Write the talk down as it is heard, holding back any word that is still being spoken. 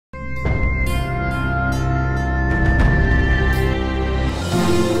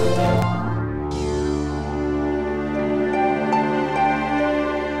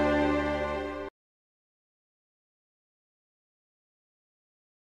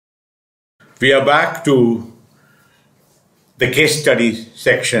We are back to the case study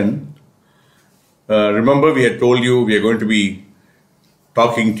section. Remember, we had told you we are going to be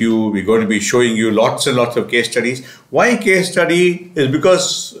talking to you, we're going to be showing you lots and lots of case studies. Why case study? Is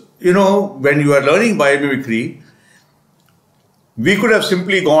because, you know, when you are learning biomimicry, we could have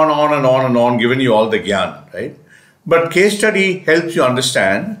simply gone on and on and on, given you all the gyan, right? But case study helps you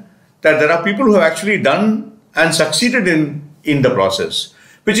understand that there are people who have actually done and succeeded in the process.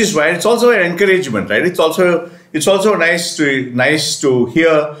 Which is why it's also an encouragement, right? It's also nice to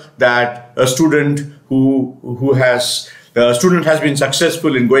hear that a student has been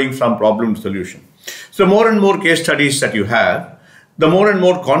successful in going from problem to solution. So more and more case studies that you have, the more and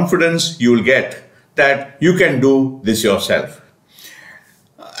more confidence you will get that you can do this yourself.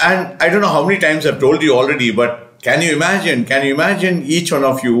 And I don't know how many times I've told you already, but can you imagine each one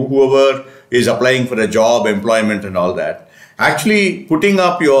of you, whoever is applying for a job, employment and all that, actually telling in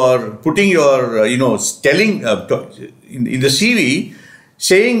the CV,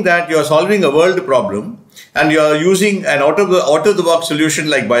 saying that you are solving a world problem and you are using an out of the box solution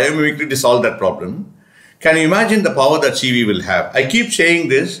like biomimicry to solve that problem. Can you imagine the power that CV will have? I keep saying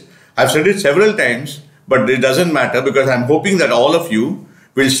this, I've said it several times, but it doesn't matter because I'm hoping that all of you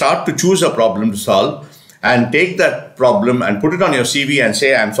will start to choose a problem to solve and take that problem and put it on your CV and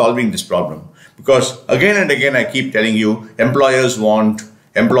say, I'm solving this problem. Because again and again, I keep telling you, employers want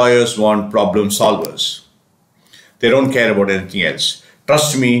problem solvers. They don't care about anything else.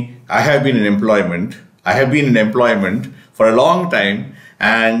 Trust me, I have been in employment for a long time,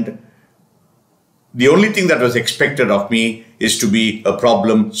 and the only thing that was expected of me is to be a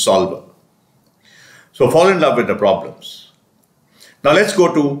problem solver. So fall in love with the problems. Now let's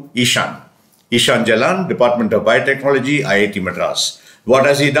go to Ishaan. Ishaan Jalan, Department of Biotechnology, IIT Madras. What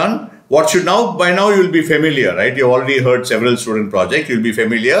has he done? By now you'll be familiar, right? You've already heard several student projects. You'll be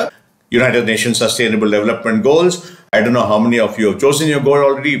familiar. United Nations Sustainable Development Goals. I don't know how many of you have chosen your goal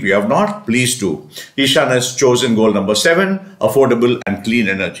already. If you have not, please do. Ishaan has chosen goal number 7, affordable and clean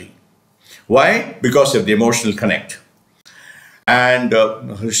energy. Why? Because of the emotional connect. And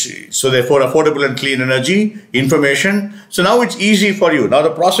so therefore, affordable and clean energy, information. So now it's easy for you. Now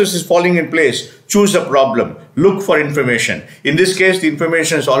the process is falling in place. Choose a problem. Look for information. In this case, the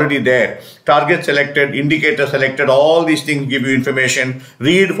information is already there. Target selected, indicator selected, all these things give you information.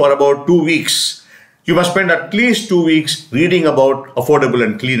 Read for about 2 weeks. You must spend at least 2 weeks reading about affordable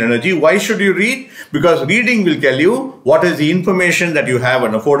and clean energy. Why should you read? Because reading will tell you what is the information that you have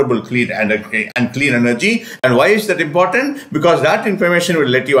on affordable, clean and clean energy. And why is that important? Because that information will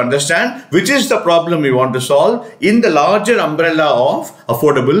let you understand which is the problem we want to solve in the larger umbrella of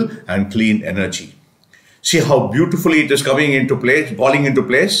affordable and clean energy. See how beautifully it is coming into place, falling into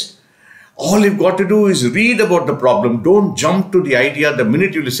place. All you've got to do is read about the problem. Don't jump to the idea the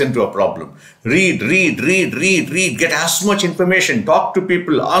minute you listen to a problem. Read. Get as much information. Talk to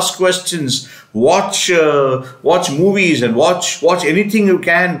people. Ask questions. Watch movies and watch anything you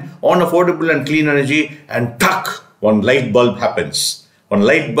can on affordable and clean energy. And tuck, one light bulb happens. One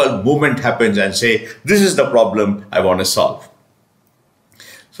light bulb moment happens and say, this is the problem I want to solve.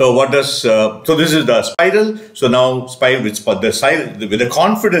 So so this is the spiral. So now spiral with the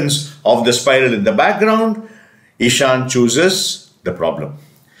confidence of the spiral in the background, Ishaan chooses the problem.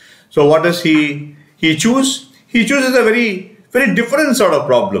 So what does he choose? He chooses a very, very different sort of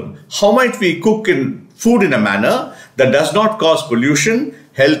problem. How might we cook food in a manner that does not cause pollution,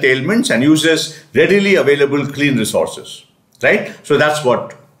 health ailments, and uses readily available clean resources, right? So that's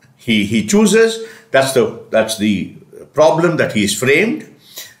what he chooses. That's the problem that he's framed.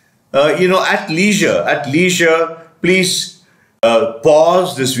 At leisure, please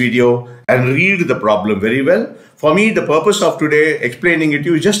pause this video and read the problem very well. For me, the purpose of today explaining it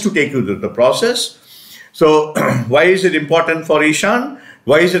to you is just to take you through the process. So why is it important for Ishaan?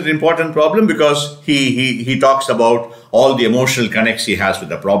 Why is it an important problem? Because he talks about all the emotional connects he has with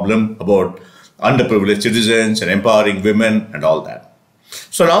the problem, about underprivileged citizens and empowering women and all that.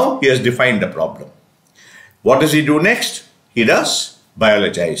 So now he has defined the problem. What does he do next? He does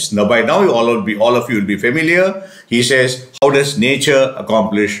biologize. Now by now all of you will be familiar. He says, how does nature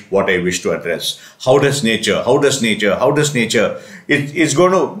accomplish what I wish to address? How does nature? It's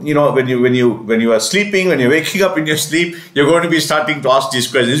going to, when you are sleeping, when you're waking up in your sleep, you're going to be starting to ask these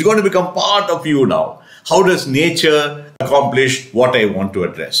questions. It's going to become part of you now. How does nature accomplish what I want to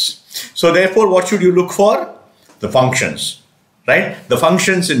address? So therefore, what should you look for? The functions, right? The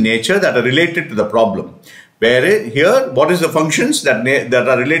functions in nature that are related to the problem. Here, what is the functions that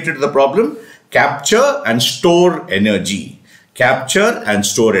are related to the problem? Capture and store energy. Capture and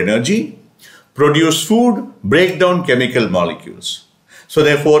store energy. Produce food, break down chemical molecules. So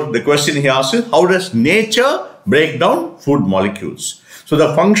therefore, the question he asks is, how does nature break down food molecules? So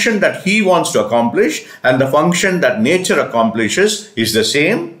the function that he wants to accomplish and the function that nature accomplishes is the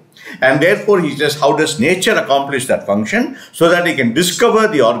same. And therefore, he says, how does nature accomplish that function so that he can discover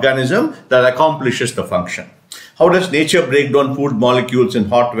the organism that accomplishes the function? How does nature break down food molecules in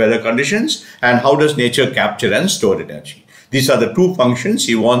hot weather conditions? And how does nature capture and store energy? These are the two functions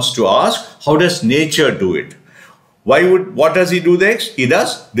he wants to ask. How does nature do it? What does he do next? He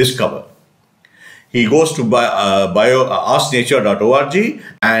does discover. He goes to asknature.org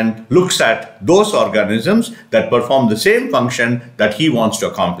and looks at those organisms that perform the same function that he wants to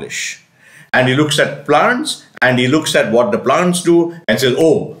accomplish. And he looks at plants and he looks at what the plants do and says,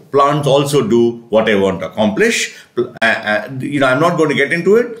 oh, plants also do what I want to accomplish. I'm not going to get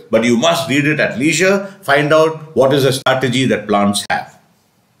into it, but you must read it at leisure, find out what is the strategy that plants have.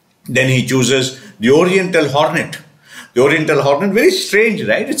 Then he chooses the Oriental hornet. The Oriental hornet, very strange,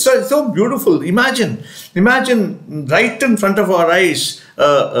 right? It's so beautiful. Imagine right in front of our eyes,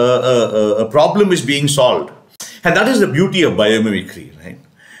 a problem is being solved. And that is the beauty of biomimicry, right?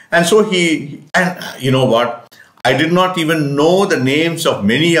 And so and you know what? I did not even know the names of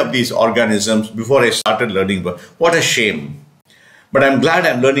many of these organisms before I started learning. What a shame. But I'm glad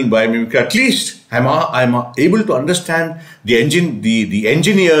I'm learning biomimicry. At least I'm able to understand the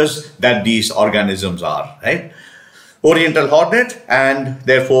engineers that these organisms are, right? Oriental hornet, and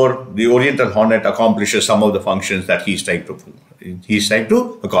therefore the Oriental hornet accomplishes some of the functions that he's trying to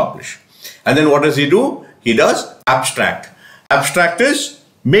accomplish. And then what does he do? He does abstract. Abstract is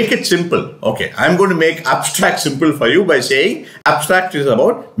make it simple. Okay, I'm going to make abstract simple for you by saying abstract is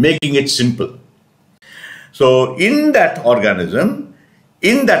about making it simple. So in the organism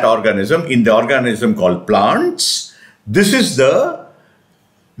called plants, this is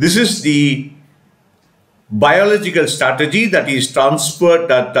the biological strategy that is transferred,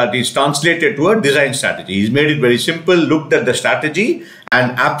 that is translated to a design strategy. He's made it very simple, looked at the strategy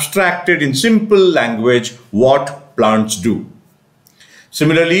and abstracted in simple language what plants do.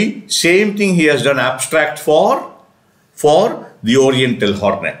 Similarly, same thing he has done abstract for the Oriental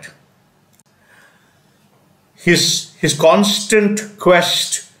hornet. His constant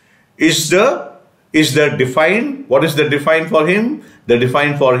quest is the define. What is the define for him? The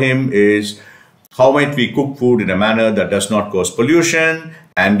define for him is how might we cook food in a manner that does not cause pollution?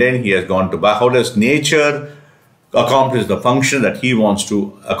 And then he has gone to how does nature accomplish the function that he wants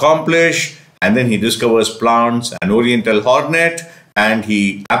to accomplish? And then he discovers plants and Oriental hornet, and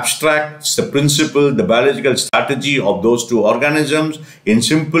he abstracts the principle, the biological strategy of those two organisms in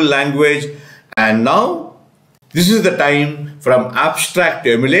simple language. And now this is the time from abstract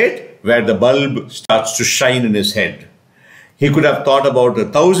to emulate, where the bulb starts to shine in his head. He could have thought about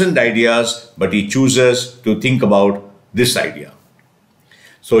 1,000 ideas, but he chooses to think about this idea.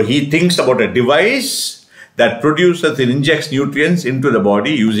 So he thinks about a device that produces and injects nutrients into the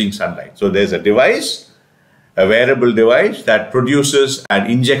body using sunlight. So there's a device, a wearable device that produces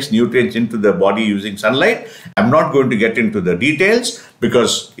and injects nutrients into the body using sunlight. I'm not going to get into the details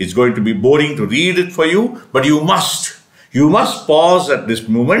because it's going to be boring to read it for you, but you must pause at this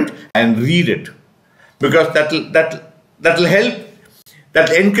moment and read it, because that'll help,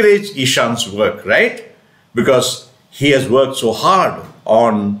 that'll encourage Ishaan's work, right? Because he has worked so hard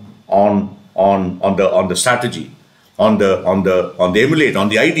on the strategy, on the emulate, on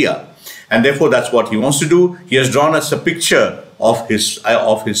the idea, and therefore that's what he wants to do. He has drawn us a picture of his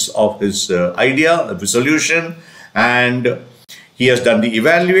idea, of his solution, and he has done the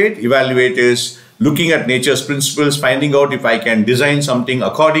evaluate. Evaluate is looking at nature's principles, finding out if I can design something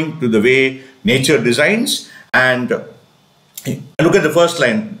according to the way nature designs. And look at the first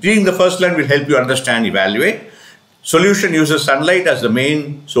line. Reading the first line will help you understand evaluate. Solution uses sunlight as the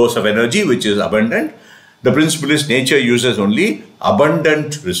main source of energy, which is abundant. The principle is nature uses only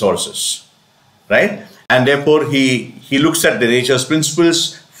abundant resources, right? And therefore he looks at the nature's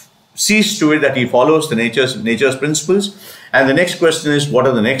principles, sees to it that he follows the nature's principles. And the next question is, what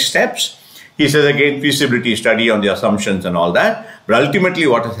are the next steps? He says again, feasibility study on the assumptions and all that. But ultimately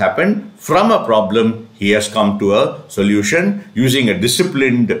what has happened, from a problem, he has come to a solution using a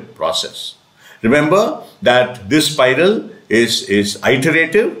disciplined process. Remember that this spiral is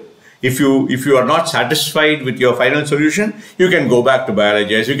iterative. If you are not satisfied with your final solution, you can go back to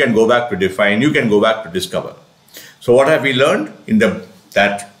BIOLOGIZE, you can go back to define, you can go back to discover. So what have we learned in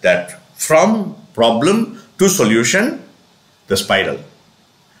that from problem to solution, the spiral.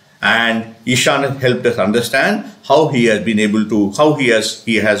 And Ishaan has helped us understand how he has been able to, how he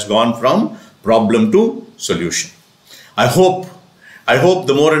has gone from problem to solution. I hope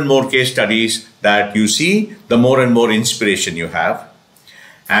the more and more case studies that you see, the more and more inspiration you have.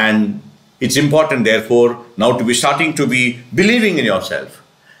 And it's important, therefore, now to be starting to be believing in yourself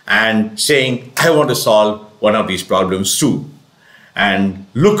and saying, I want to solve one of these problems too, and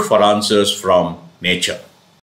look for answers from nature.